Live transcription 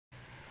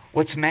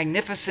What's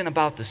magnificent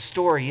about the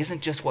story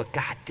isn't just what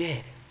God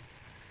did,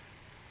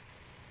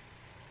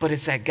 but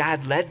it's that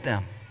God led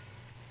them.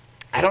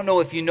 I don't know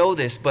if you know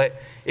this,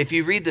 but if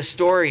you read the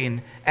story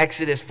in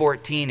Exodus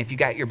 14, if you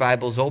got your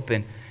Bibles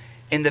open,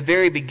 in the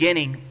very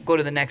beginning, go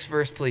to the next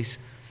verse, please.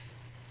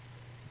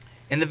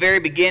 In the very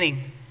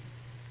beginning,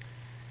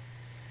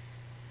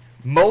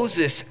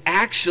 Moses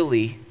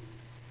actually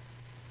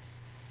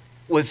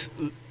was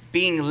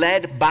being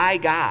led by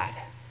God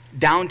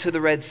down to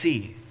the Red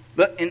Sea.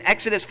 Look, in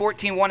Exodus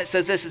 14:1 it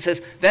says this. It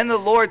says, "Then the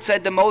Lord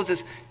said to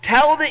Moses,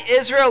 tell the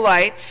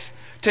Israelites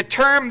to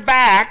turn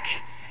back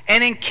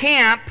and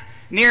encamp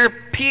near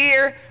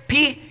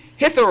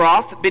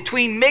Pi-Hitheroth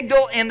between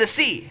Migdol and the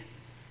sea.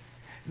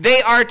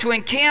 They are to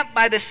encamp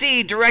by the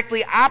sea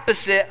directly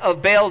opposite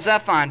of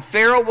Baal-zephon.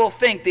 Pharaoh will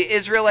think the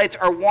Israelites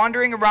are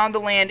wandering around the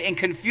land in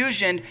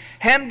confusion,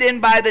 hemmed in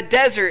by the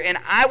desert, and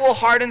I will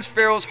harden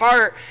Pharaoh's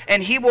heart,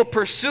 and he will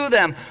pursue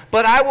them.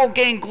 But I will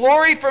gain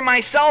glory for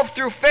myself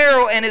through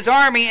Pharaoh and his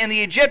army, and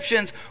the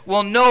Egyptians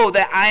will know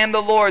that I am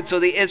the Lord." So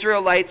the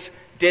Israelites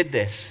did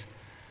this.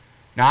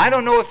 Now, I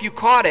don't know if you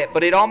caught it,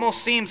 but it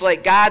almost seems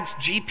like God's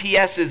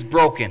GPS is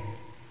broken.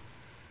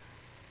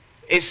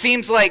 It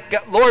seems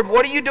like, Lord,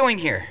 what are you doing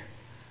here?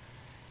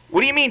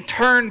 What do you mean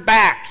turn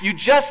back? You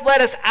just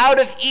let us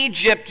out of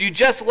Egypt. You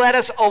just let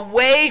us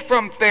away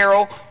from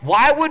Pharaoh.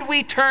 Why would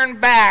we turn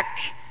back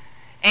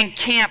and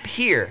camp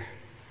here?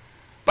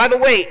 By the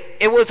way,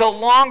 it was a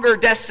longer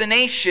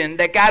destination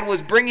that God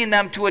was bringing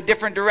them to a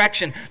different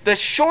direction. The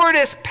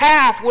shortest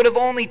path would have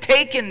only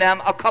taken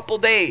them a couple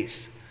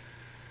days.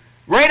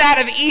 Right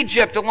out of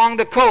Egypt along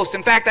the coast.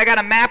 In fact, I got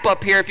a map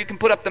up here, if you can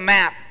put up the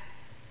map.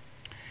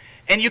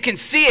 And you can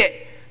see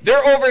it.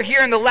 They're over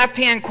here in the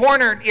left-hand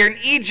corner in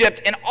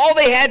Egypt, and all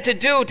they had to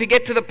do to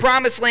get to the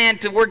promised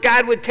land, to where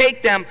God would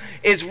take them,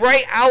 is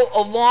right out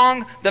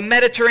along the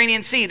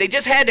Mediterranean Sea. They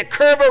just had to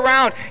curve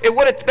around. It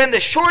would have been the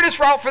shortest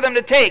route for them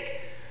to take.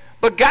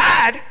 But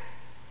God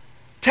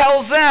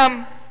tells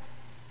them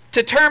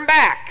to turn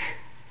back.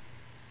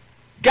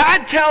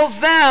 God tells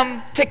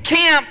them to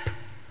camp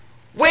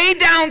way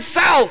down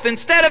south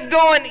instead of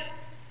going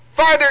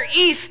farther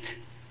east.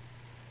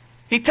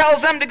 He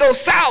tells them to go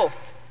south.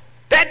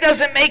 That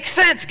doesn't make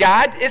sense,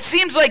 God. It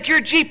seems like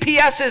your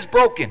GPS is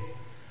broken.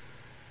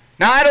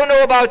 Now, I don't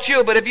know about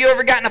you, but have you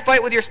ever gotten in a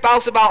fight with your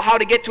spouse about how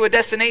to get to a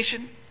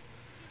destination?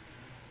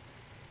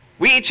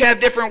 We each have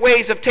different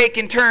ways of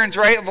taking turns,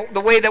 right?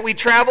 The way that we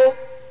travel.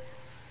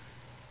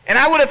 And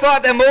I would have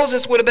thought that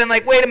Moses would have been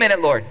like, wait a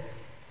minute, Lord.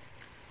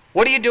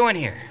 What are you doing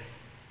here?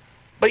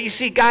 But you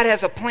see, God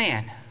has a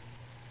plan.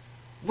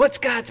 What's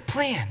God's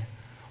plan?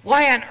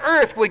 Why on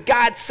earth would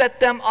God set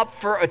them up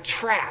for a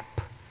trap?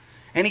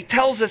 And he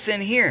tells us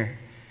in here.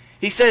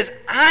 He says,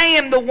 I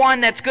am the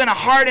one that's going to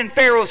harden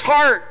Pharaoh's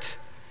heart,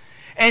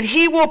 and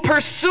he will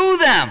pursue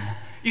them.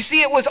 You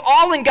see, it was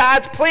all in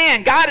God's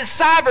plan. God is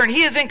sovereign.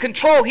 He is in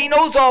control. He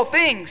knows all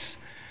things.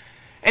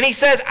 And he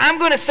says, I'm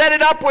going to set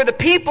it up where the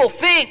people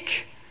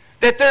think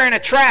that they're in a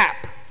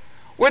trap,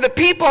 where the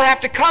people have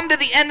to come to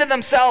the end of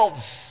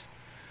themselves,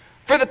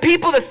 for the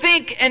people to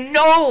think and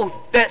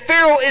know that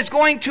Pharaoh is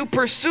going to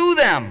pursue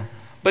them.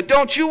 But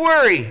don't you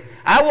worry.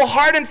 I will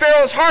harden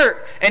Pharaoh's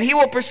heart, and he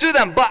will pursue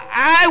them. But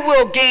I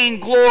will gain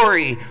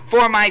glory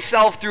for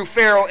myself through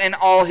Pharaoh and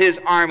all his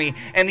army.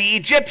 And the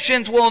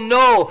Egyptians will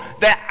know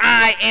that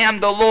I am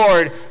the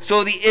Lord.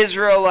 So the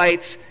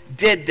Israelites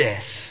did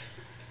this.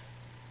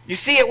 You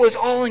see, it was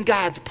all in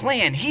God's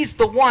plan. He's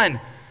the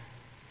one.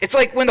 It's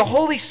like when the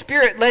Holy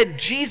Spirit led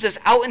Jesus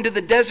out into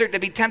the desert to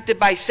be tempted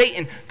by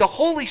Satan. The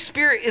Holy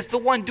Spirit is the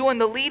one doing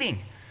the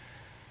leading.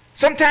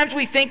 Sometimes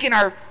we think in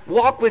our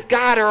walk with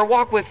God or our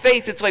walk with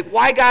faith, it's like,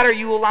 why, God, are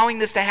you allowing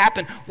this to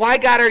happen? Why,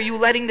 God, are you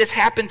letting this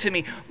happen to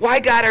me? Why,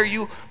 God, are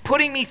you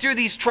putting me through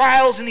these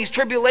trials and these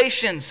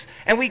tribulations?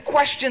 And we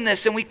question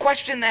this and we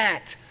question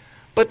that.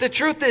 But the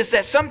truth is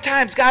that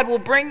sometimes God will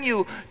bring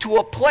you to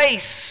a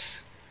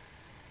place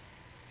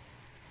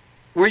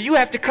where you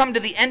have to come to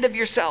the end of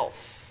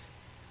yourself.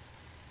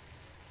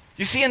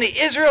 You see, and the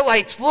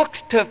Israelites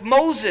looked to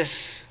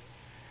Moses,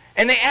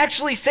 and they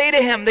actually say to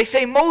him, they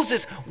say,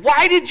 Moses,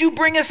 why did you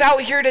bring us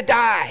out here to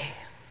die?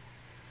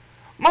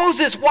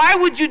 Moses, why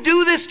would you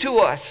do this to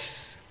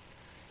us?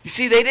 You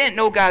see, they didn't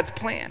know God's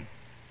plan.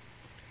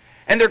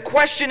 And they're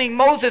questioning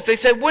Moses. They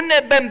said, wouldn't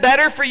it have been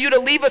better for you to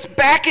leave us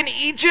back in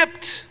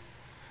Egypt?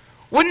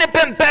 Wouldn't it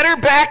have been better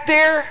back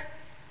there?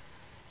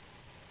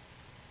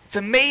 It's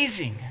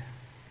amazing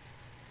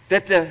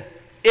that the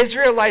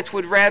Israelites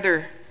would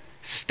rather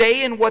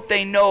stay in what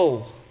they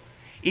know,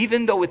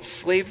 even though it's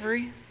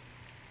slavery,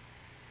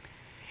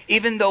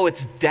 even though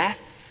it's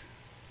death,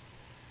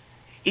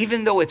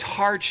 even though it's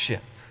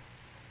hardship.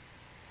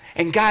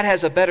 And God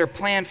has a better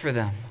plan for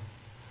them.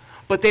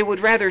 But they would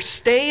rather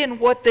stay in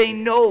what they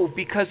know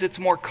because it's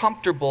more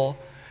comfortable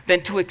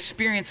than to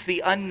experience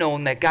the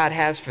unknown that God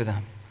has for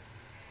them.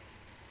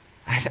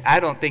 I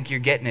don't think you're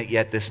getting it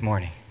yet this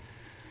morning.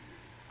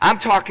 I'm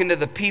talking to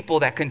the people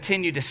that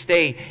continue to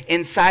stay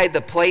inside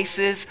the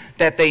places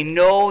that they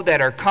know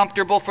that are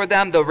comfortable for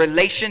them, the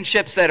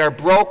relationships that are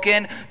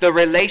broken, the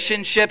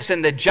relationships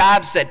and the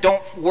jobs that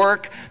don't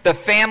work, the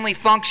family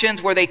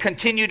functions where they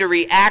continue to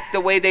react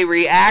the way they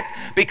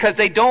react because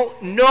they don't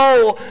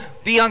know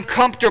the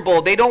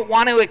uncomfortable. They don't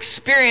want to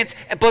experience,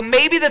 but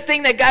maybe the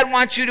thing that God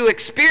wants you to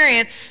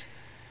experience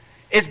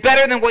is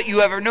better than what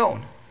you ever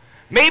known.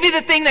 Maybe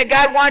the thing that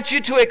God wants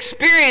you to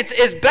experience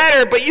is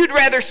better, but you'd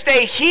rather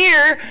stay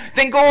here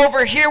than go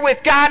over here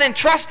with God and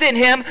trust in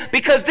Him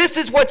because this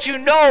is what you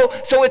know,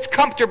 so it's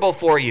comfortable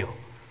for you.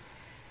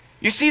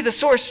 You see, the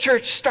Source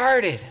Church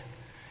started.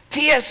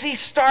 TSC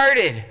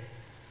started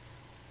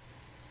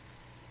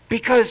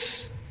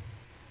because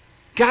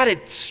God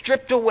had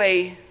stripped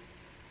away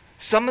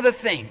some of the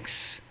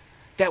things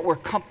that were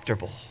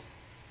comfortable.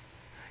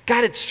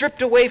 God had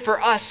stripped away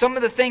for us some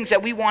of the things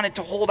that we wanted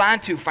to hold on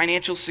to,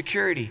 financial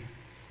security,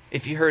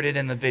 if you heard it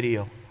in the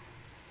video.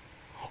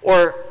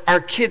 Or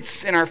our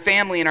kids and our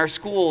family and our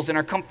schools and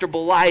our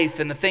comfortable life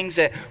and the things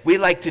that we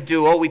like to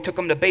do. Oh, we took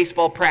them to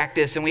baseball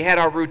practice and we had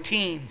our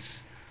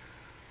routines.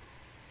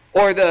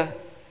 Or the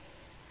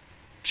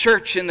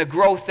church and the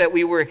growth that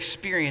we were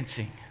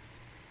experiencing.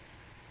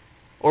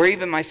 Or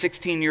even my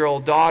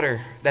 16-year-old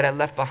daughter that I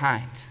left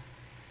behind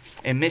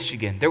in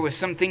Michigan. There were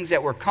some things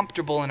that were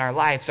comfortable in our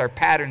lives, our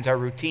patterns, our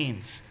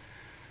routines.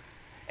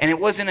 And it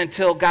wasn't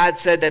until God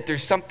said that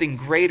there's something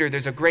greater,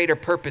 there's a greater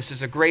purpose,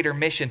 there's a greater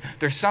mission,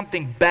 there's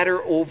something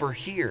better over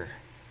here.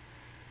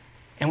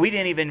 And we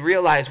didn't even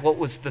realize what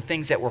was the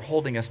things that were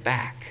holding us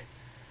back.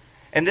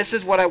 And this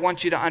is what I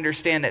want you to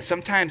understand, that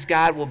sometimes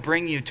God will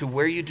bring you to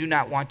where you do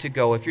not want to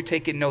go. If you're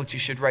taking notes, you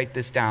should write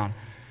this down.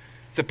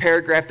 It's a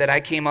paragraph that I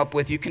came up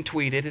with. You can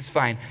tweet it, it's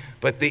fine.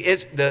 But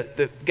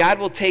God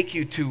will take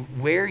you to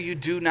where you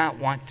do not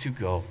want to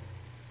go.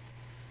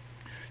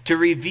 To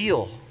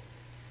reveal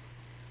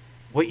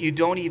what you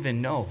don't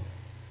even know.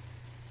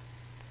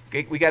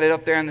 Okay, we got it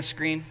up there on the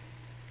screen.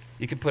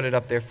 You can put it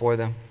up there for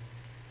them.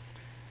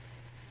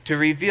 To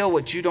reveal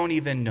what you don't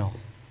even know.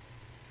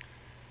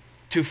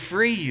 To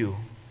free you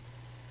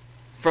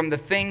from the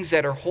things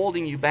that are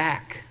holding you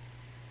back.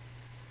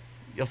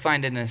 You'll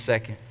find it in a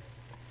second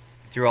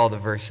through all the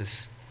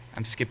verses.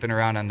 I'm skipping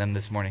around on them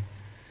this morning.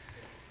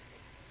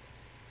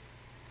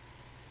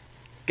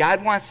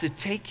 God wants to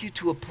take you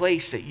to a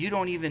place that you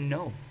don't even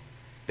know,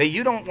 that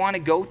you don't want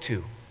to go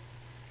to.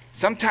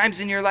 Sometimes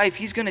in your life,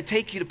 He's going to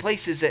take you to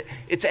places that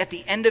it's at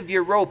the end of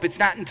your rope. It's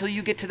not until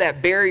you get to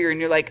that barrier and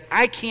you're like,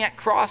 I can't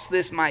cross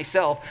this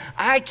myself.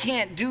 I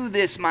can't do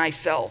this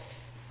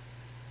myself.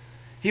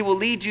 He will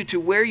lead you to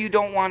where you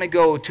don't want to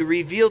go, to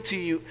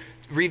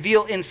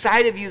reveal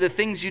inside of you the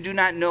things you do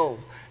not know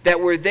that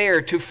were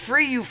there, to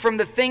free you from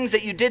the things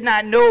that you did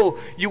not know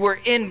you were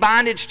in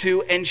bondage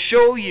to, and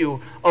show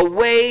you a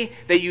way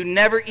that you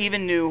never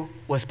even knew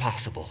was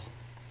possible.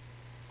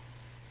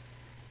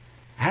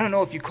 I don't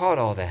know if you caught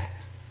all that.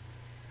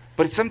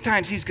 But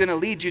sometimes He's going to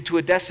lead you to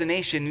a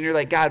destination and you're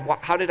like, God,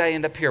 how did I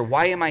end up here?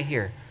 Why am I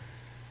here?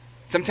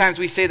 Sometimes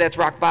we say that's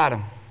rock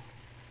bottom.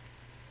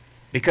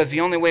 Because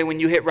the only way when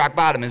you hit rock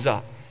bottom is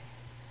up.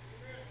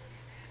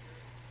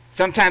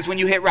 Sometimes when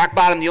you hit rock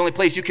bottom, the only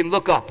place you can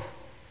look up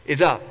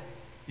is up.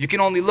 You can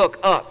only look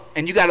up,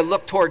 and you got to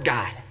look toward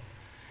God.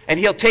 And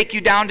He'll take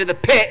you down to the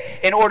pit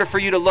in order for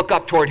you to look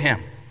up toward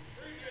Him.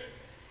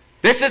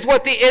 This is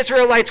what the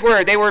Israelites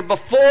were. They were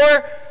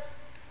before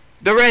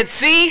the Red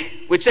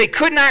Sea, which they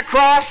could not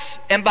cross,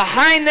 and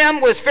behind them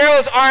was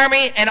Pharaoh's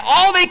army, and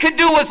all they could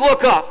do was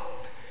look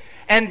up.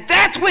 And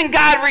that's when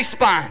God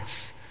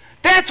responds.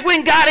 That's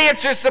when God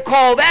answers the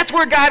call. That's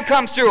where God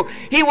comes through.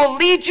 He will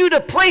lead you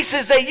to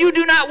places that you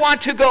do not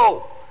want to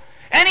go.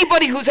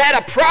 Anybody who's had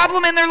a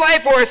problem in their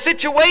life or a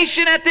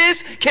situation at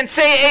this can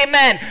say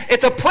amen.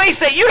 It's a place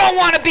that you don't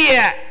want to be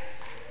at.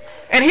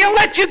 And He'll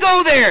let you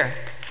go there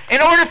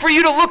in order for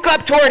you to look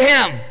up toward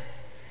Him.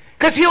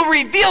 Because He'll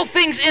reveal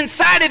things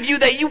inside of you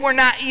that you were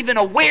not even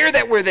aware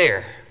that were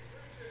there.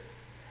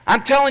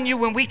 I'm telling you,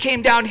 when we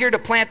came down here to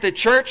plant the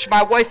church,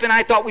 my wife and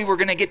I thought we were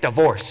going to get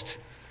divorced.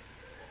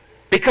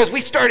 Because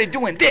we started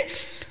doing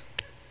this.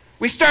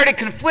 We started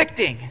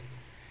conflicting.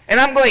 And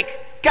I'm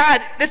like,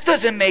 God, this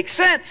doesn't make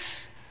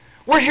sense.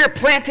 We're here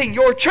planting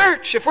your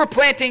church. If we're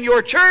planting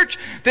your church,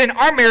 then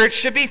our marriage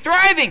should be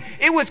thriving.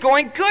 It was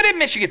going good in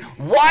Michigan.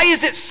 Why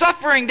is it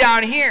suffering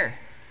down here?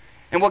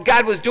 And what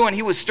God was doing,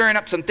 He was stirring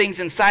up some things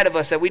inside of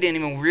us that we didn't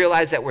even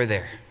realize that were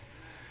there.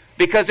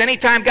 Because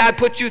anytime God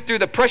puts you through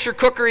the pressure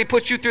cooker, He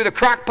puts you through the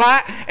crock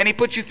pot, and He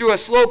puts you through a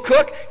slow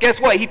cook,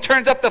 guess what? He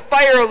turns up the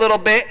fire a little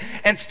bit,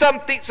 and some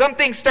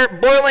things start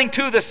boiling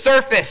to the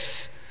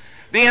surface.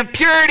 The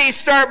impurities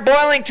start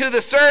boiling to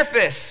the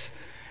surface.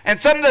 And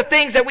some of the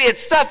things that we had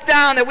stuffed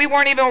down that we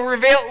weren't even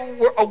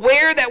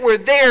aware that were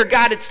there,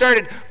 God had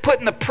started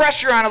putting the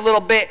pressure on a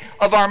little bit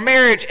of our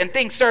marriage, and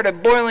things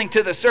started boiling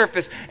to the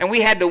surface, and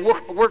we had to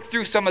work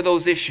through some of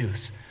those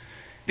issues.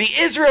 The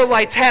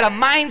Israelites had a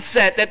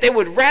mindset that they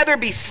would rather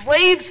be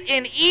slaves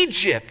in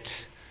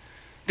Egypt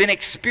than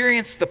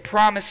experience the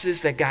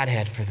promises that God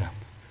had for them.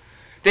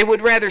 They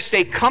would rather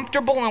stay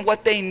comfortable in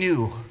what they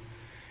knew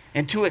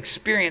and to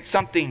experience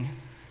something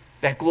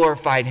that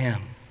glorified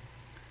him.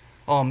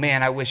 Oh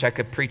man, I wish I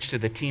could preach to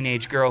the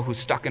teenage girl who's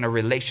stuck in a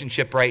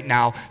relationship right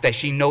now that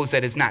she knows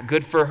that is not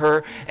good for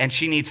her and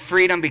she needs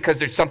freedom because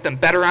there's something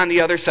better on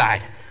the other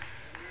side.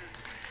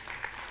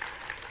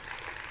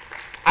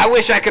 I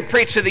wish I could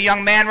preach to the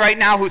young man right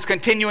now who's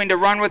continuing to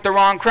run with the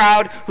wrong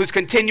crowd, who's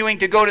continuing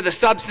to go to the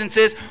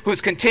substances,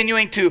 who's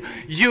continuing to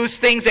use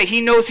things that he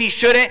knows he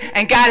shouldn't,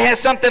 and God has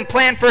something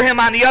planned for him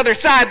on the other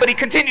side, but he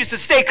continues to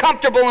stay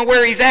comfortable in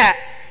where he's at,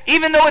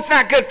 even though it's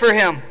not good for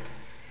him.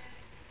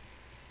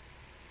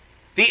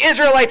 The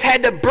Israelites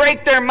had to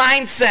break their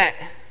mindset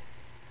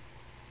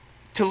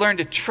to learn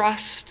to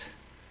trust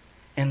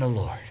in the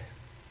Lord.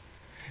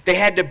 They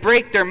had to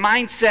break their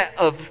mindset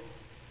of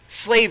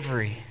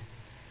slavery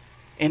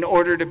in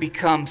order to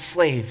become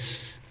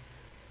slaves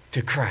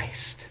to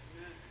Christ.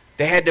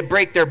 They had to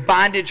break their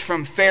bondage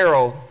from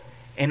Pharaoh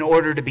in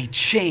order to be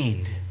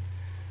chained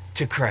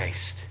to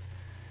Christ.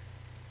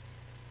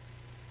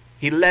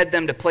 He led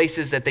them to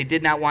places that they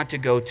did not want to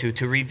go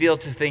to reveal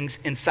to things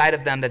inside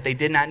of them that they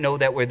did not know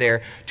that were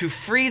there, to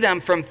free them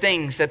from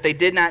things that they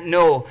did not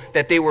know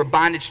that they were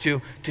bondage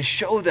to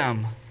show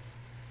them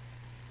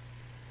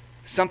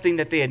something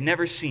that they had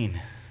never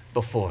seen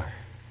before.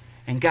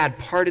 And God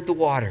parted the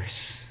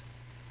waters,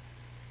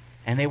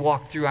 and they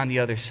walked through on the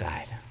other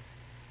side.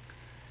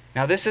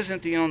 Now, this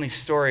isn't the only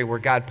story where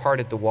God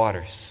parted the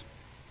waters.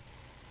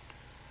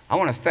 I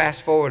want to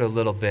fast forward a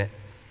little bit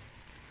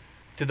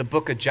to the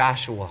book of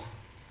Joshua.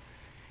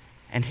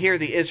 And here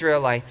the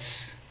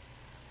Israelites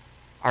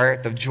are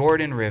at the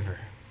Jordan River.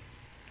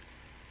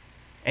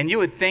 And you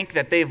would think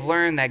that they've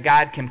learned that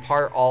God can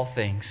part all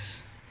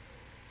things.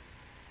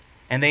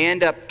 And they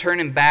end up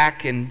turning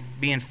back and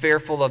being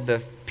fearful of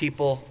the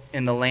people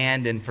in the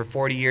land, and for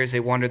 40 years they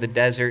wander the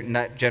desert, and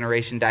that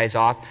generation dies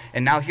off.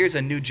 And now here's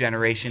a new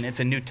generation. It's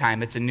a new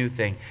time. It's a new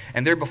thing.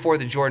 And they're before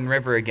the Jordan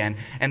River again.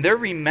 And they're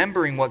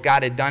remembering what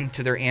God had done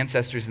to their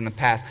ancestors in the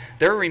past.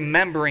 They're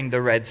remembering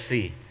the Red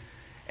Sea.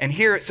 And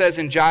here it says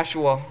in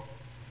Joshua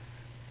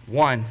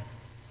 1,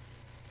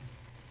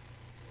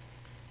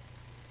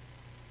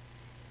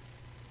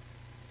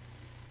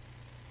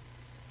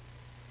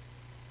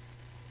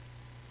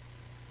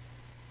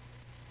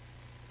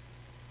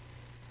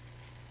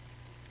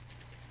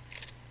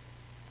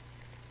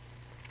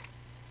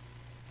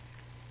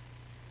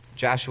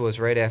 Joshua is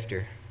right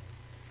after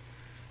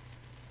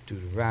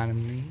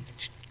Deuteronomy.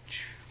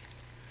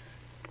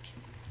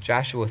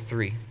 Joshua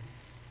 3,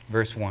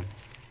 verse 1.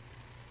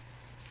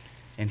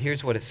 And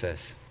here's what it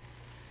says.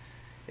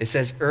 It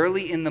says,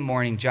 early in the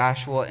morning,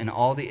 Joshua and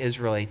all the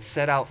Israelites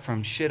set out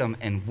from Shittim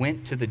and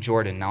went to the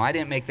Jordan. Now, I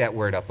didn't make that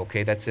word up,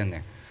 okay? That's in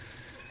there.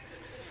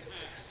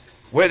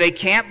 Where they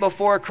camped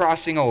before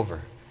crossing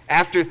over.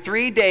 After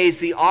 3 days,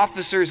 the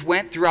officers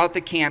went throughout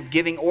the camp,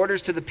 giving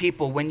orders to the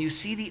people. When you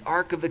see the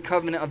ark of the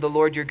covenant of the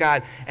Lord your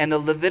God and the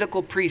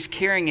Levitical priests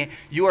carrying it,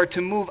 you are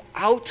to move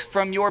out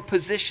from your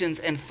positions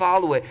and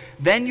follow it.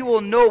 Then you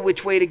will know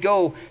which way to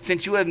go,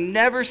 since you have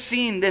never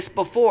seen this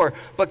before.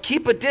 But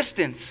keep a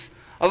distance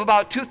of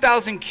about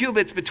 2,000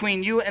 cubits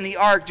between you and the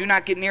ark. Do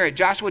not get near it.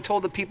 Joshua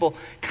told the people,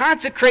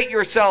 consecrate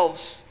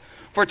yourselves,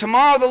 for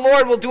tomorrow the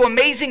Lord will do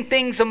amazing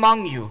things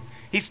among you.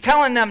 He's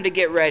telling them to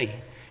get ready.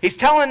 He's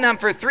telling them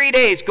for 3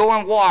 days, go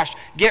and wash,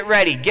 get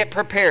ready, get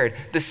prepared.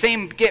 The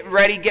same get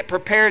ready, get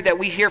prepared that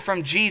we hear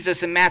from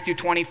Jesus in Matthew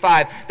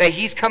 25, that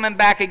he's coming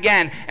back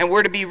again, and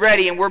we're to be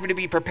ready and we're to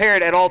be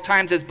prepared at all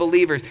times as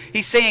believers.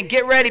 He's saying,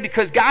 get ready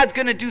because God's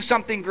going to do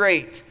something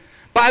great.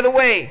 By the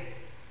way,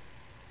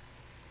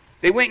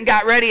 they went and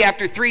got ready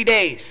after 3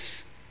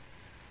 days.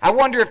 I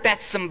wonder if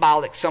that's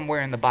symbolic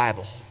somewhere in the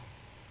Bible.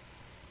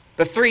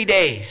 The 3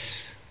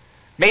 days.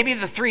 Maybe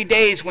the 3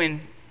 days when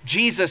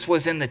Jesus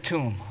was in the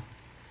tomb.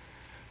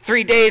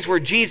 3 days where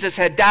Jesus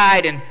had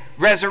died and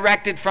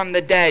resurrected from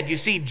the dead. You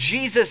see,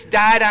 Jesus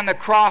died on the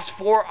cross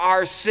for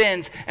our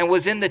sins and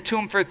was in the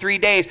tomb for 3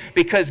 days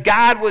because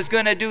God was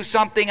going to do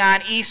something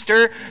on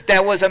Easter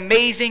that was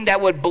amazing,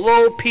 that would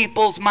blow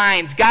people's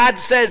minds. God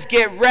says,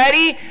 get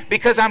ready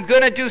because I'm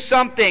going to do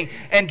something.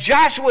 And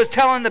Joshua is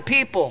telling the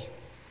people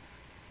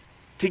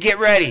to get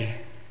ready.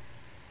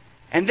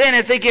 And then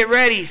as they get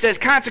ready, he says,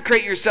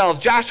 consecrate yourselves.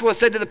 Joshua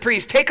said to the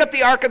priests, take up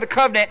the Ark of the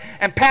Covenant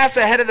and pass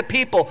ahead of the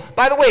people.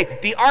 By the way,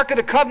 the Ark of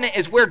the Covenant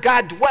is where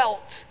God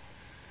dwelt.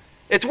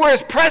 It's where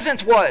his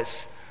presence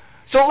was.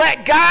 So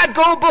let God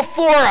go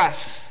before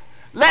us.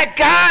 Let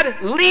God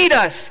lead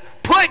us.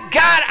 Put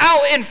God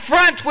out in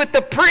front with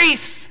the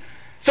priests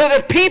so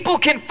the people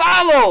can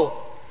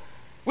follow.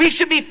 We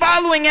should be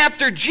following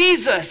after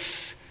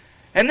Jesus.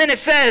 And then it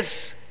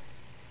says,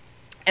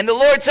 and the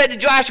Lord said to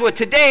Joshua,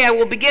 today I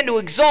will begin to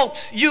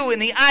exalt you in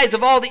the eyes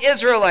of all the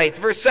Israelites.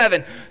 Verse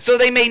 7, so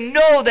they may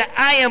know that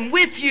I am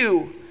with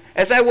you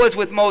as I was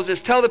with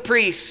Moses. Tell the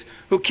priests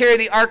who carry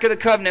the Ark of the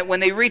Covenant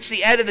when they reach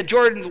the edge of the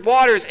Jordan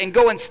waters and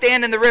go and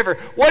stand in the river.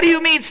 What do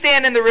you mean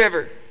stand in the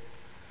river?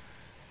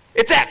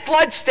 It's at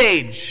flood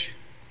stage.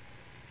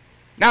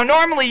 Now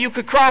normally you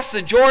could cross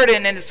the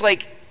Jordan and it's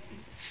like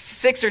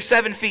 6 or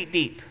 7 feet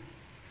deep.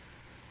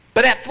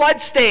 But at flood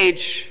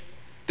stage,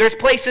 there's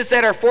places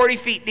that are 40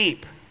 feet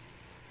deep.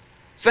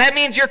 So that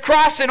means you're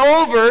crossing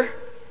over,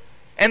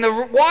 and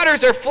the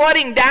waters are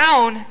flooding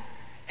down,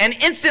 and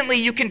instantly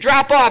you can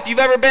drop off. You've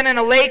ever been in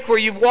a lake where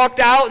you've walked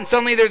out and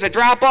suddenly there's a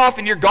drop off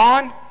and you're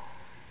gone?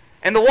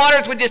 And the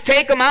waters would just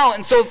take them out.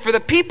 And so for the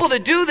people to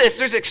do this,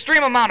 there's an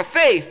extreme amount of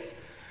faith.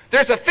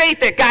 There's a faith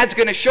that God's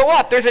going to show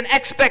up. There's an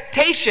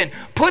expectation.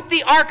 Put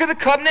the Ark of the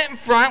Covenant in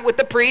front with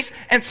the priest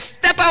and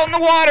step out in the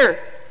water.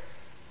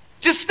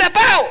 Just step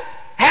out.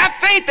 Have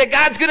faith that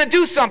God's going to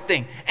do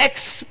something.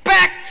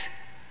 Expect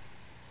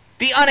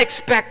the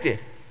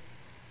unexpected.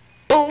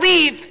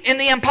 Believe in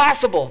the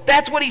impossible.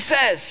 That's what he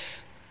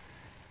says.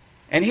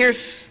 And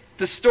here's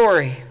the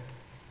story.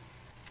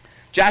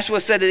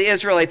 Joshua said to the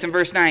Israelites in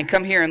verse 9,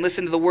 "Come here and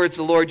listen to the words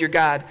of the Lord your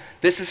God.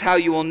 This is how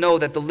you will know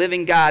that the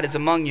living God is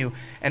among you,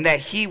 and that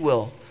he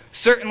will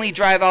certainly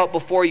drive out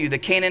before you the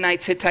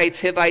Canaanites,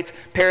 Hittites, Hivites,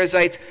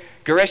 Perizzites,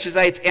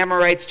 Gereshites,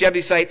 Amorites,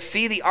 Jebusites.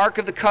 See, the ark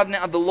of the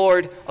covenant of the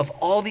Lord of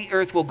all the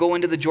earth will go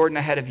into the Jordan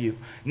ahead of you.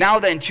 Now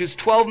then, choose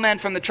 12 men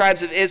from the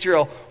tribes of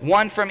Israel,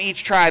 one from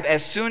each tribe.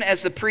 As soon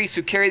as the priests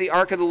who carry the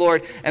ark of the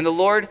Lord and the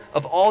Lord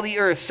of all the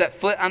earth set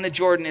foot on the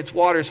Jordan, its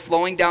waters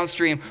flowing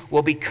downstream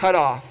will be cut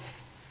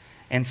off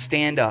and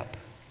stand up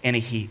in a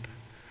heap."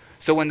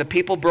 So when the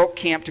people broke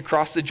camp to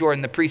cross the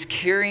Jordan, the priests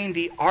carrying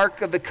the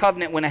Ark of the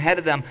Covenant went ahead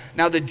of them.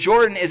 Now the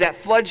Jordan is at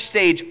flood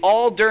stage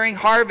all during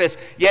harvest.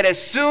 Yet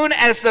as soon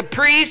as the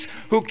priests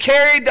who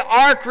carried the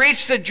Ark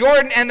reached the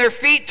Jordan and their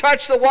feet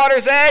touched the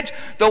water's edge,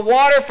 the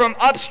water from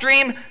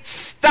upstream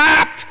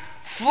stopped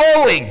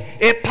flowing.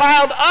 It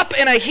piled up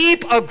in a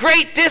heap a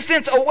great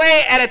distance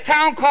away at a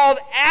town called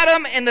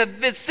Adam in the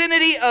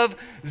vicinity of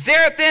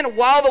Zarethan,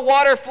 while the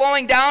water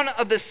flowing down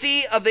of the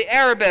Sea of the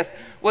Arabah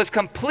was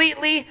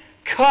completely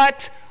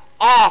cut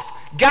off.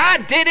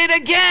 God did it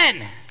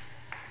again.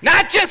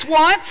 Not just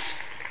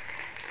once,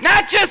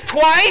 not just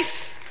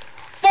twice.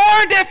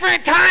 4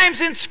 different times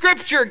in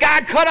Scripture,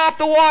 God cut off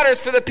the waters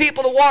for the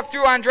people to walk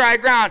through on dry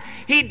ground.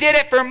 He did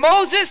it for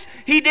Moses,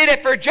 he did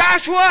it for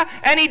Joshua,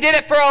 and he did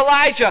it for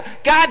Elijah.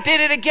 God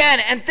did it again,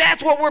 and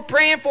that's what we're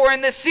praying for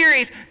in this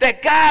series,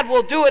 that God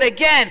will do it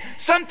again.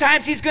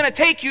 Sometimes he's going to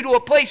take you to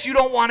a place you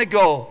don't want to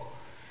go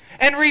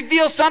and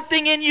reveal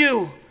something in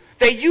you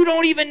that you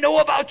don't even know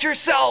about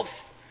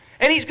yourself.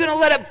 And he's going to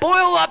let it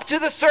boil up to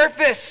the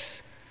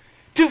surface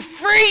to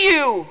free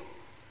you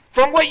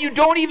from what you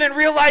don't even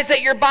realize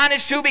that you're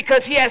bondage to,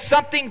 because he has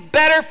something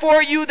better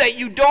for you that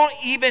you don't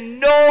even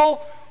know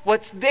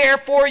what's there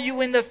for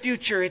you in the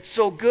future. It's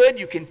so good.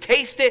 You can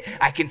taste it.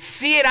 I can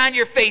see it on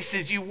your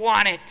faces. You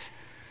want it.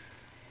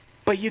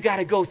 But you got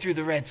to go through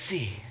the Red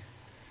Sea.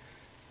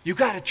 You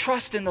got to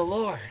trust in the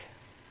Lord.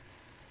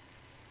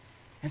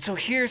 And so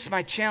here's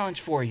my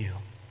challenge for you.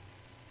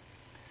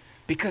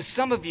 Because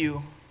some of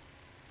you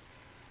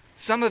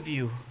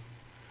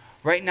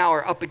right now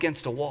are up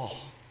against a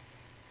wall.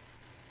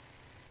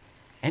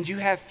 And you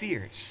have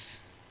fears.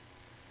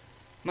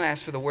 I'm going to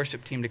ask for the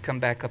worship team to come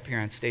back up here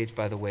on stage,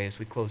 by the way, as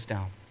we close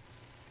down.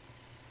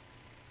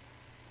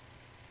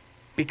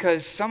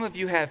 Because some of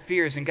you have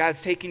fears, and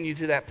God's taking you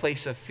to that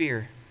place of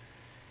fear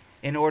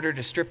in order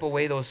to strip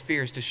away those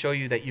fears to show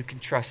you that you can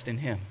trust in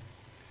him.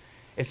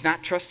 It's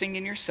not trusting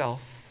in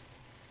yourself.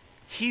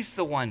 He's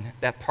the one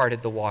that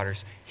parted the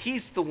waters.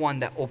 He's the one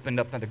that opened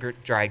up the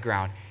dry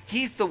ground.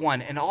 He's the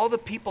one, and all the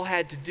people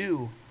had to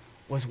do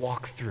was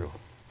walk through.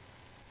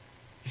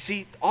 You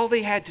see, all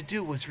they had to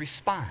do was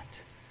respond.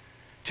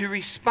 To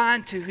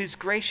respond to his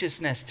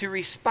graciousness, to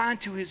respond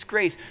to his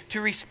grace,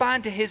 to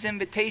respond to his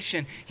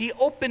invitation. He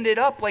opened it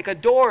up like a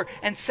door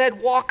and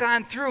said, "Walk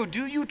on through.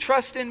 Do you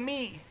trust in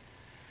me?"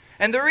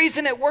 And the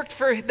reason it worked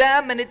for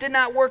them and it did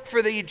not work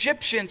for the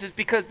Egyptians is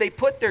because they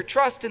put their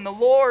trust in the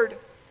Lord.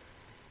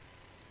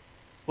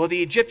 Well,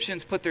 the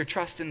Egyptians put their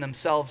trust in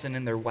themselves and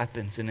in their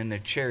weapons and in their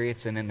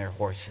chariots and in their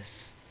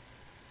horses.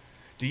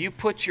 Do you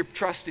put your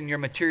trust in your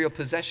material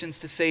possessions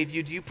to save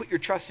you? Do you put your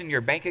trust in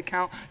your bank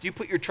account? Do you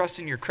put your trust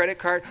in your credit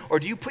card? Or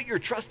do you put your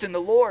trust in the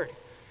Lord?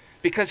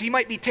 Because he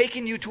might be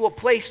taking you to a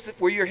place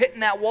where you're hitting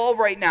that wall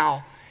right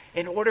now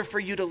in order for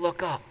you to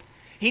look up.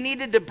 He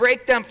needed to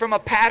break them from a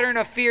pattern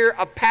of fear,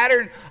 a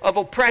pattern of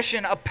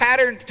oppression, a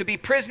pattern to be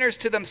prisoners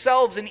to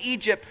themselves in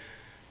Egypt,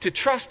 to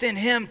trust in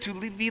him, to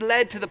be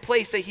led to the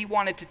place that he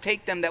wanted to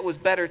take them that was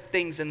better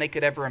things than they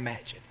could ever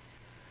imagine.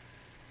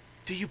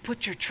 Do you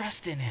put your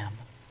trust in him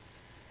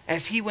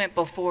as he went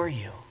before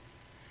you?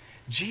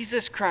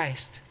 Jesus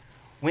Christ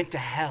went to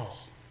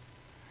hell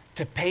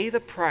to pay the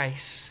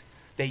price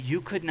that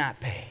you could not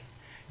pay.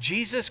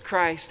 Jesus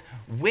Christ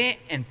went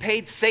and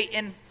paid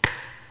Satan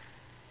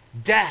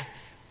death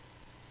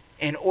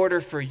in order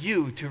for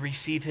you to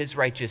receive his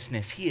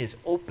righteousness. He has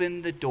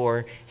opened the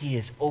door. He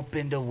has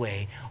opened a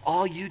way.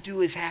 All you do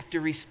is have to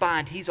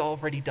respond. He's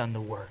already done the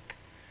work.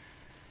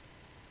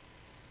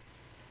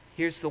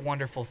 Here's the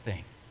wonderful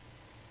thing.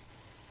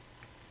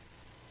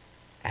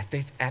 At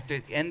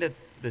the end of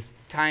the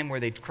time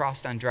where they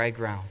crossed on dry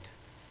ground,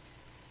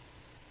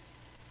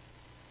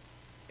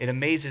 it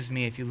amazes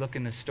me if you look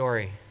in the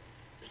story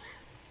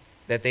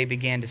that they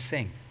began to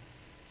sing.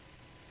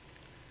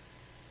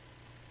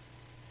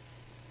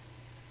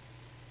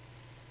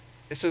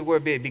 This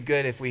would be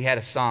good if we had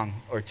a song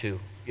or two,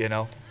 you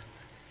know?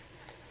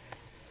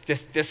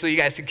 Just so you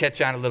guys can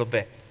catch on a little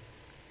bit.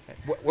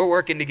 We're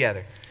working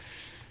together.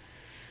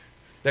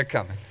 They're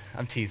coming.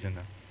 I'm teasing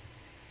them.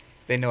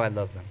 They know I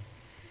love them.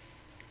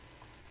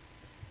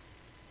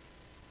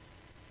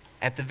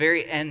 At the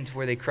very end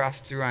where they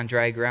crossed through on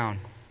dry ground,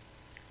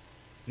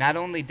 not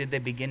only did they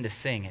begin to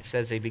sing, it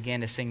says they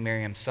began to sing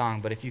Miriam's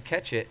song, but if you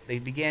catch it, they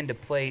began to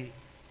play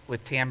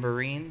with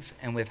tambourines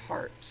and with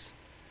harps.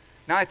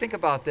 Now I think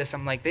about this,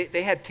 I'm like,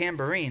 they had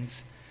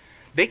tambourines.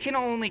 They can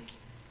only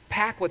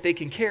pack what they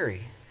can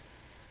carry.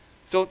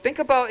 So think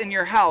about in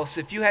your house,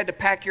 if you had to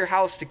pack your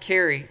house to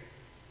carry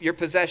your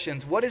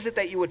possessions, what is it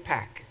that you would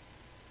pack?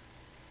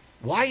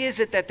 Why is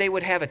it that they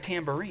would have a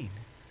tambourine?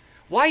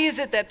 Why is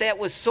it that that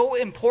was so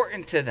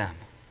important to them?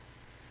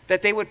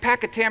 That they would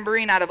pack a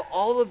tambourine out of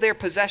all of their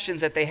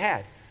possessions that they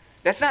had.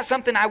 That's not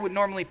something I would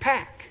normally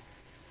pack.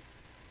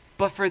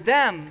 But for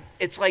them,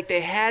 it's like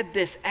they had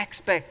this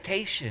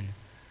expectation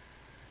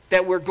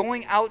that we're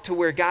going out to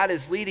where God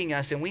is leading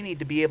us and we need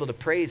to be able to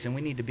praise and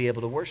we need to be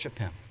able to worship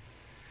Him.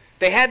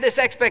 They had this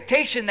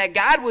expectation that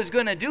God was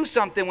going to do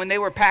something when they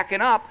were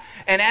packing up.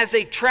 And as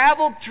they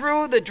traveled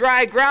through the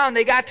dry ground,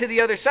 they got to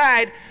the other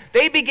side,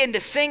 they began to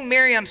sing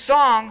Miriam's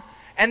song.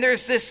 And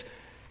there's this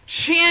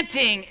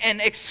chanting and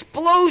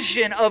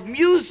explosion of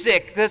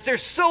music because they're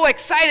so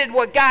excited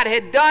what God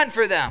had done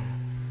for them.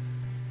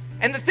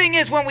 And the thing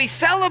is, when we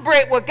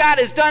celebrate what God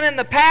has done in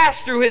the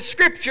past through His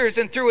scriptures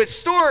and through His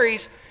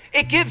stories,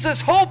 it gives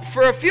us hope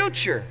for a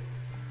future.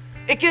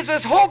 It gives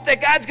us hope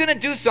that God's going to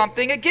do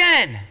something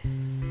again.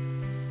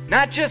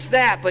 Not just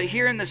that, but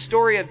here in the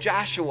story of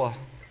Joshua,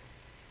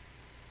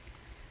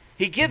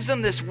 he gives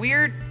them this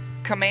weird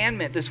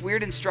commandment, this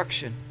weird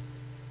instruction.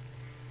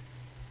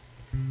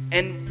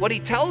 And what he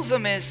tells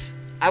them is,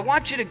 I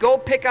want you to go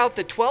pick out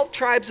the 12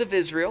 tribes of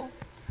Israel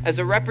as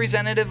a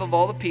representative of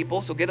all the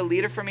people, so get a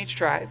leader from each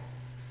tribe.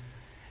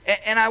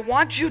 And I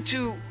want you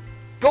to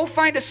go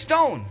find a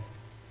stone.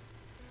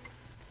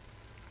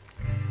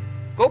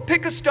 Go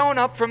pick a stone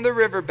up from the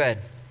riverbed.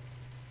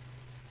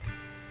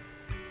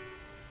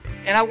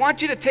 And I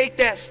want you to take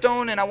that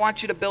stone and I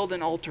want you to build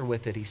an altar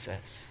with it, he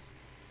says.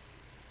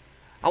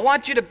 I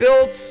want you to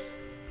build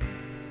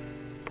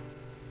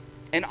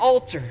an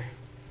altar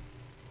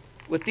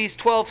with these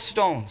 12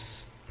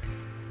 stones.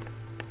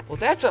 Well,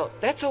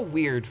 that's a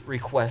weird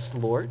request,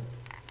 Lord.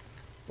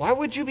 Why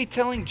would you be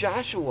telling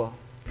Joshua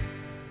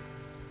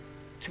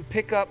to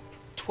pick up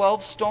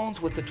 12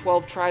 stones with the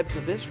 12 tribes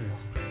of Israel?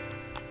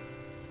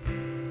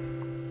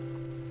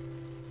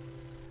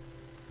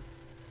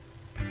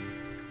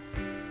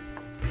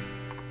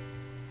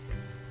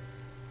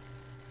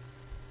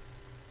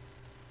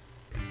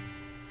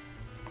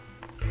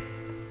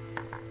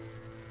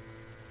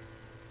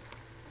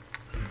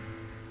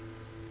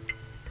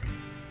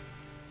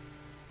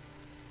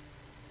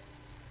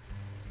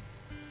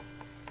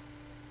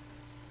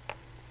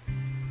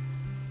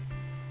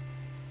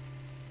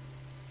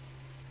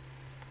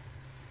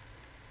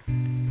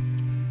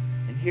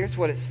 Here's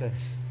what it says.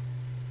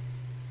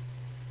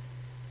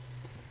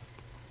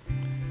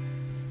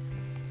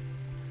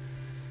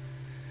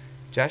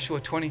 Joshua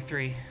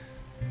 23:15,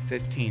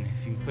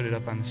 if you can put it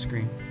up on the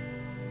screen.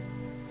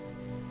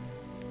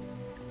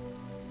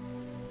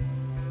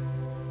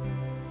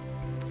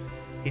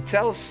 He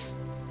tells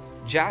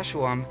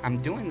Joshua,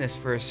 I'm doing this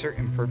for a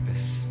certain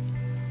purpose.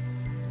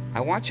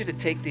 I want you to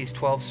take these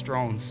 12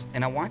 stones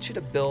and I want you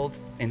to build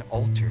an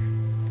altar.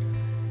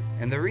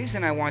 And the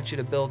reason I want you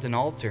to build an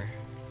altar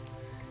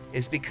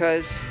is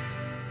because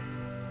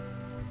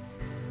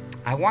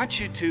I want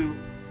you to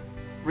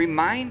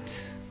remind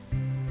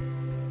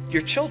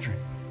your children.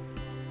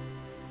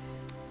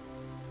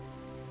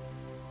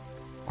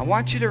 I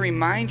want you to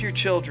remind your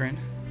children,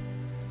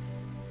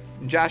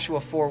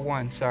 Joshua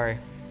 4:1, sorry,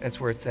 that's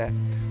where it's at.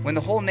 When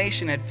the whole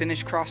nation had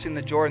finished crossing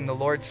the Jordan, the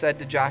Lord said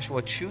to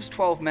Joshua, choose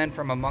 12 men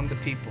from among the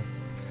people,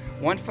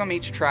 one from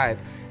each tribe,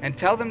 and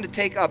tell them to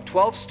take up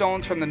 12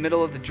 stones from the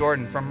middle of the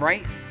Jordan, from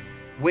right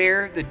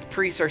where the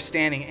priests are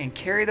standing, and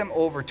carry them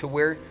over to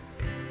where,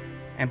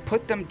 and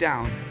put them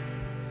down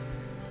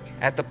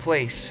at the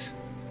place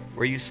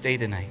where you stay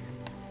tonight.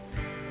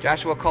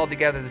 Joshua called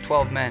together the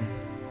 12 men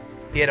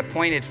he had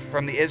appointed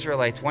from the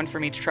Israelites, one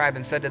from each tribe,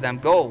 and said to them,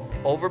 go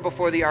over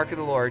before the ark of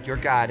the Lord your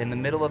God in the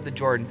middle of the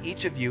Jordan.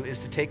 Each of you is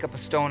to take up a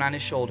stone on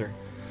his shoulder,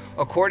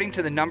 according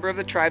to the number of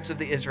the tribes of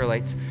the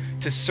Israelites,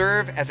 to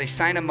serve as a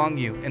sign among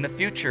you. In the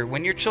future,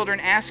 when your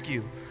children ask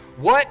you,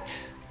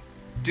 what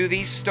do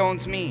these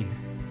stones mean?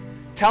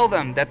 Tell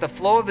them that the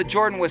flow of the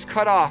Jordan was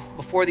cut off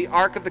before the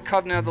ark of the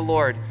covenant of the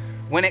Lord.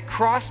 When it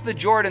crossed the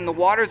Jordan, the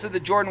waters of the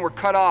Jordan were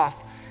cut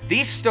off.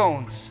 These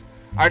stones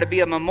are to be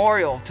a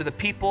memorial to the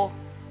people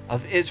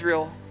of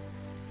Israel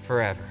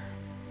forever.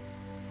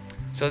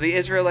 So the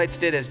Israelites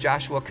did as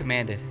Joshua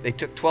commanded. They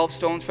took 12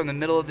 stones from the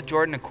middle of the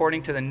Jordan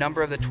according to the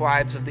number of the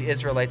tribes of the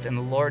Israelites, and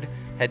the Lord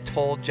had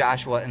told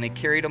Joshua, and they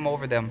carried them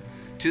over them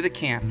to the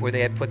camp where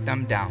they had put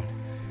them down.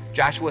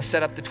 Joshua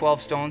set up the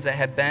 12 stones that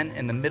had been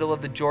in the middle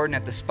of the Jordan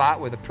at the spot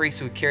where the priests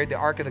who had carried the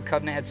Ark of the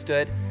Covenant had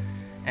stood,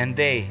 and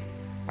they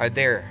are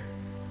there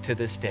to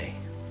this day.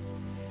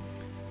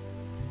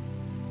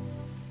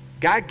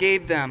 God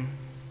gave them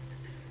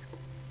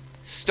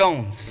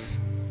stones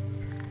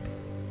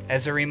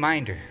as a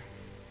reminder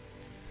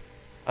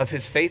of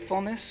his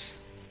faithfulness,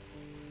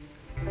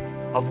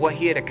 of what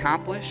he had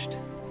accomplished.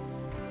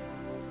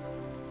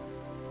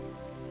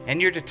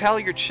 And you're to tell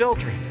your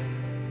children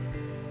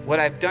what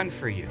I've done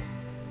for you.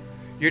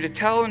 You're to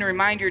tell and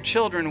remind your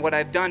children what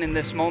I've done in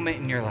this moment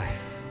in your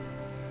life.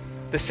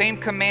 The same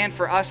command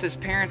for us as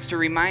parents to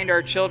remind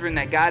our children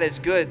that God is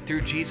good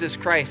through Jesus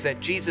Christ, that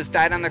Jesus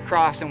died on the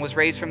cross and was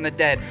raised from the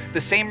dead. The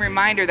same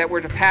reminder that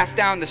we're to pass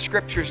down the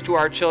scriptures to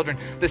our children.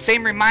 The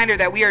same reminder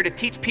that we are to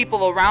teach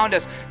people around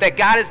us that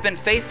God has been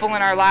faithful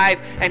in our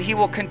life and he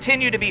will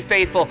continue to be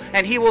faithful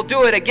and he will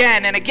do it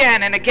again and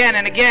again and again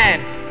and again.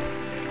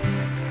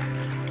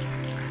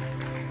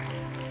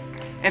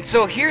 And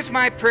so here's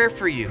my prayer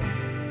for you.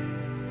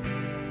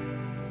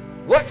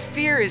 What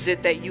fear is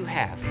it that you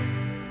have?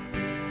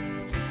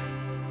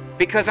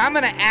 Because I'm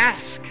going to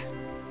ask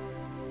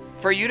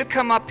for you to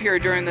come up here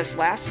during this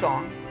last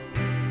song.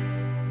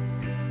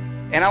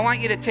 And I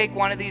want you to take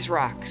one of these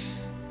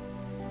rocks.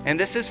 And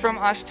this is from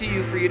us to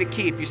you for you to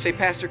keep. You say,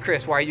 Pastor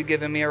Chris, why are you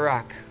giving me a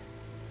rock?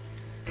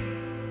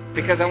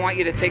 Because I want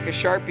you to take a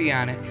Sharpie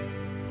on it.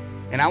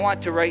 And I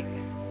want you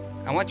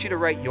to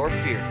write your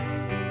fear.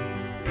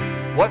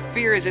 What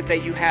fear is it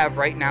that you have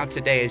right now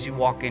today as you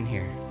walk in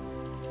here?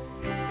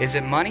 Is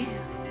it money?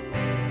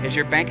 Is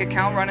your bank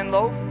account running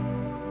low?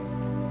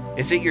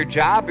 Is it your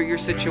job or your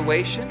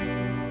situation?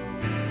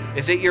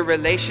 Is it your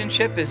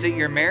relationship? Is it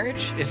your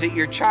marriage? Is it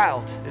your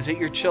child? Is it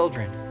your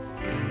children?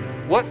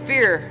 What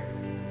fear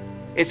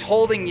is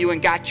holding you and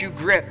got you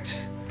gripped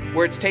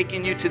where it's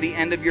taking you to the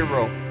end of your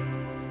rope?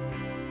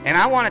 And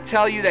I want to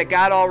tell you that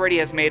God already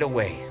has made a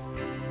way.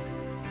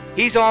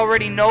 He's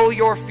already know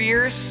your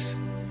fears,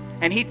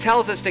 and he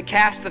tells us to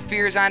cast the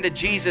fears onto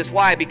Jesus.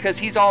 Why? Because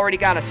he's already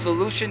got a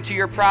solution to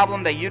your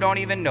problem that you don't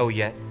even know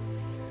yet.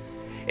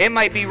 It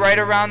might be right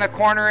around the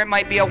corner. It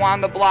might be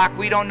around the block.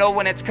 We don't know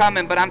when it's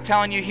coming, but I'm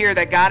telling you here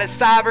that God is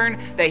sovereign,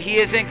 that he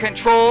is in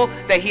control,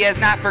 that he has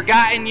not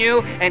forgotten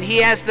you, and he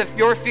has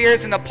your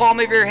fears in the palm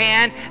of your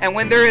hand, and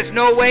when there is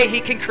no way,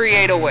 he can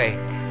create a way.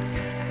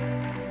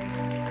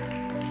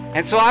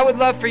 And so I would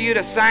love for you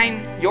to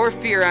sign your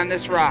fear on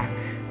this rock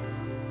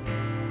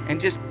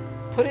and just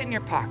put it in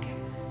your pocket.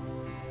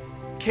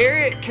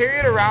 Carry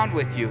it around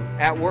with you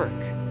at work.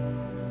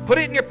 Put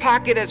it in your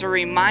pocket as a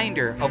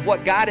reminder of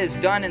what God has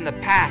done in the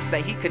past,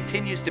 that he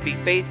continues to be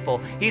faithful.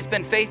 He's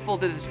been faithful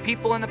to his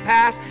people in the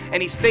past,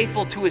 and he's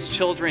faithful to his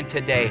children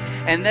today.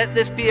 And let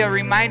this be a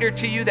reminder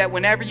to you that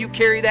whenever you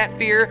carry that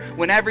fear,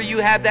 whenever you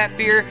have that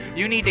fear,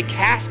 you need to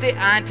cast it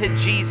onto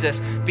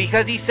Jesus,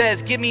 because he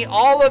says, give me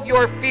all of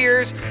your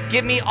fears,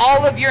 give me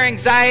all of your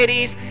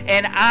anxieties,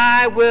 and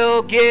I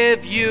will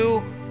give you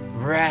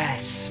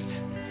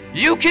rest.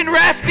 You can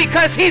rest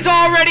because he's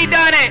already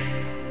done it.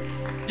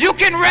 You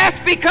can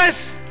rest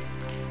because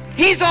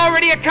he's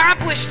already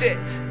accomplished it.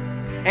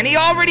 And he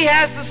already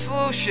has the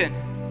solution.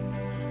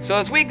 So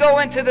as we go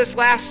into this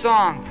last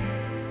song,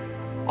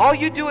 all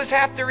you do is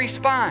have to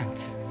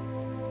respond.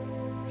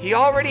 He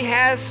already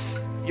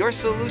has your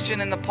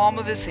solution in the palm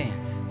of his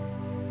hand.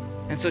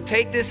 And so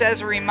take this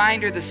as a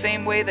reminder the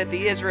same way that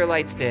the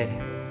Israelites did.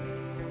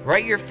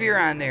 Write your fear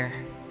on there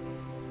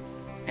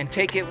and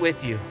take it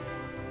with you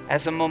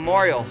as a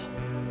memorial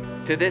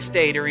to this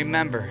day, to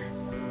remember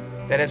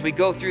that as we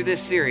go through this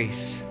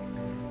series,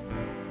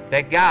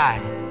 that God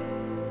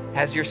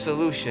has your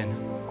solution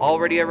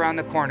already around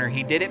the corner.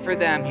 He did it for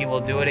them. He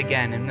will do it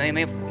again. In the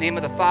name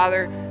of the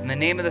Father, in the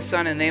name of the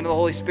Son, in the name of the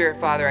Holy Spirit,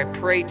 Father, I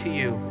pray to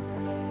you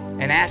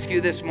and ask you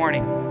this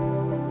morning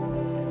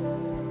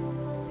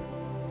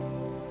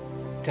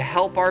to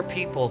help our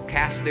people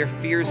cast their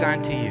fears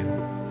onto you,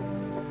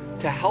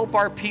 to help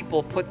our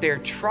people put their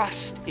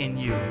trust in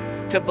you,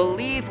 to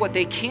believe what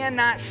they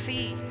cannot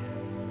see,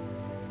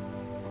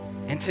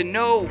 and to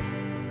know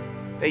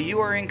that you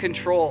are in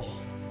control.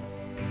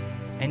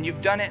 And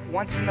you've done it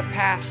once in the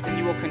past, and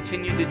you will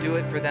continue to do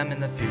it for them in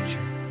the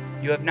future.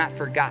 You have not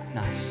forgotten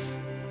us.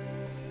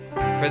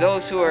 For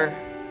those who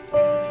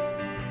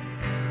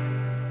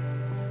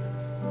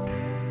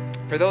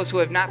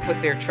have not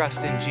put their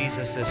trust in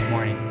Jesus this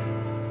morning,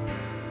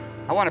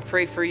 I want to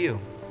pray for you.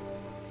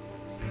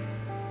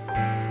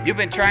 You've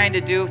been trying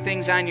to do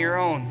things on your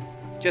own,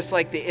 just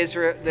like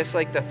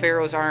the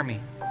Pharaoh's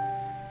army.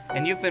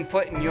 And you've been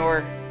putting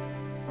your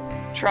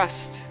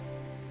trust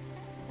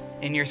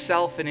in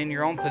yourself and in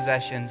your own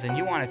possessions, and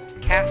you want to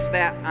cast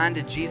that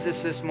onto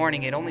Jesus this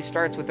morning. It only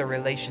starts with a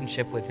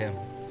relationship with him.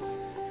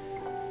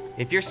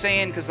 If you're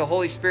saying, because the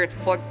Holy Spirit's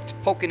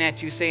poking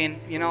at you,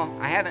 saying,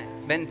 I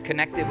haven't been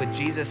connected with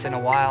Jesus in a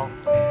while.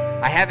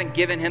 I haven't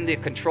given him the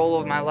control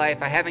of my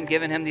life. I haven't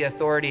given him the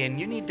authority, and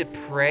you need to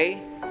pray.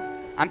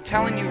 I'm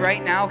telling you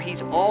right now,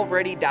 he's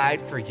already died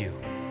for you.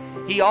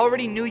 He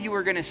already knew you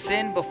were going to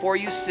sin before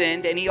you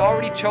sinned, and he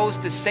already chose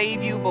to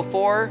save you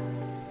before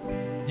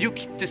you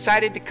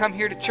decided to come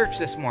here to church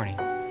this morning.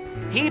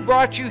 He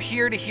brought you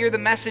here to hear the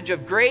message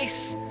of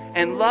grace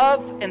and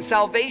love and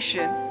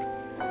salvation.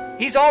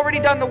 He's already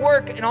done the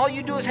work, and all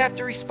you do is have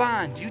to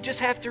respond. You just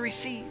have to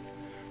receive.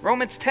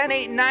 Romans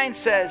 10:8-9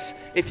 says,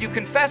 if you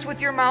confess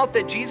with your mouth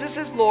that Jesus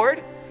is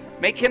Lord,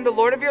 make him the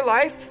Lord of your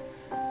life,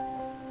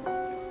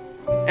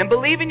 and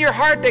believe in your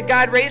heart that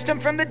God raised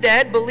him from the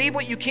dead, believe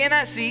what you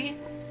cannot see,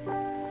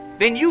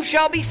 then you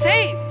shall be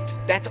saved.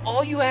 That's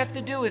all you have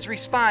to do is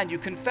respond. You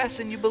confess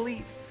and you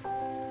believe.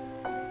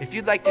 If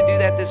you'd like to do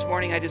that this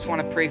morning, I just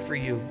want to pray for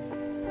you.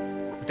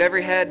 With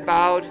every head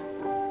bowed,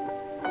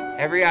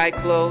 every eye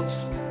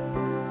closed,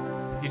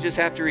 you just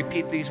have to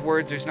repeat these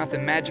words. There's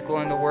nothing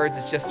magical in the words.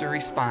 It's just a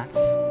response.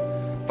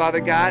 Father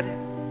God,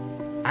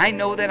 I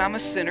know that I'm a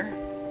sinner.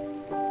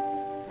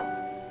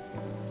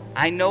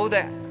 I know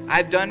that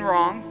I've done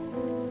wrong.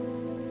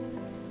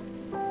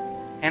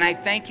 And I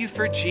thank you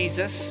for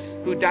Jesus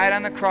who died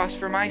on the cross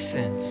for my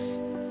sins.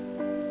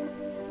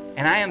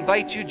 And I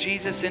invite you,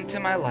 Jesus, into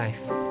my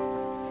life.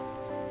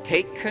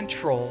 Take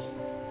control.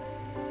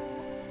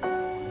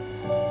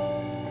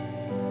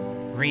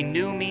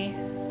 Renew me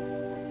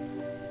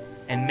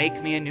and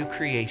make me a new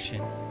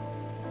creation.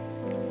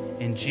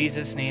 In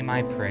Jesus' name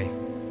I pray.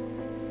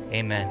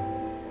 Amen.